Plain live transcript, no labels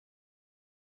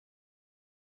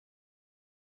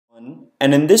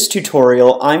And in this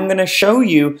tutorial, I'm going to show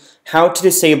you how to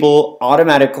disable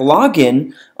automatic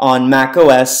login on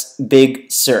macOS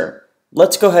Big Sur.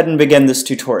 Let's go ahead and begin this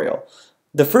tutorial.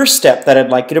 The first step that I'd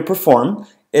like you to perform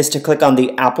is to click on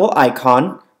the Apple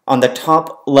icon on the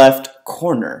top left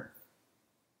corner.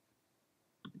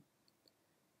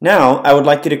 Now, I would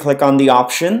like you to click on the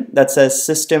option that says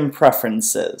System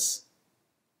Preferences.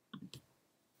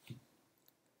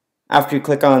 After you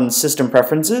click on System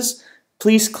Preferences,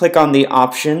 please click on the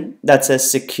option that says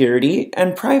Security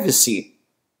and Privacy.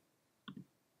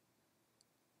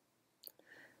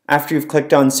 After you've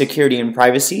clicked on Security and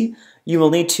Privacy, you will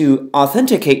need to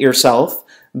authenticate yourself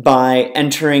by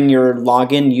entering your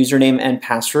login username and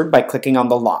password by clicking on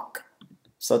the lock.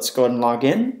 So let's go ahead and log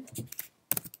in.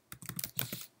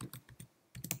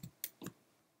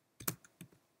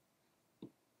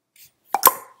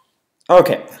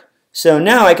 Okay, so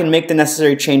now I can make the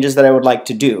necessary changes that I would like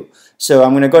to do. So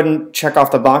I'm going to go ahead and check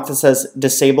off the box that says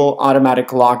Disable Automatic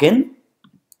Login.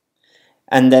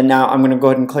 And then now I'm going to go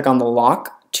ahead and click on the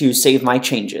lock to save my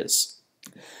changes.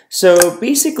 So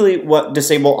basically what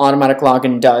Disable Automatic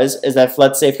Login does is that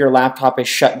let's say if your laptop is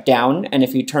shut down and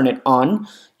if you turn it on,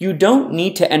 you don't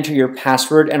need to enter your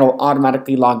password and it'll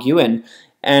automatically log you in.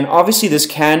 And obviously this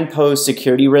can pose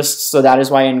security risks, so that is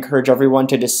why I encourage everyone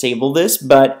to disable this.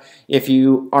 But if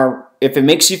it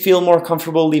makes you feel more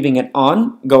comfortable leaving it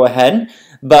on, go ahead.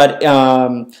 But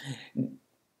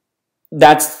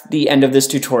that's the end of this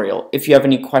tutorial. If you have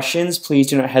any questions, please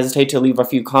do not hesitate to leave a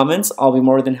few comments. I'll be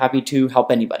more than happy to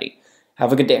help anybody.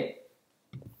 Have a good day.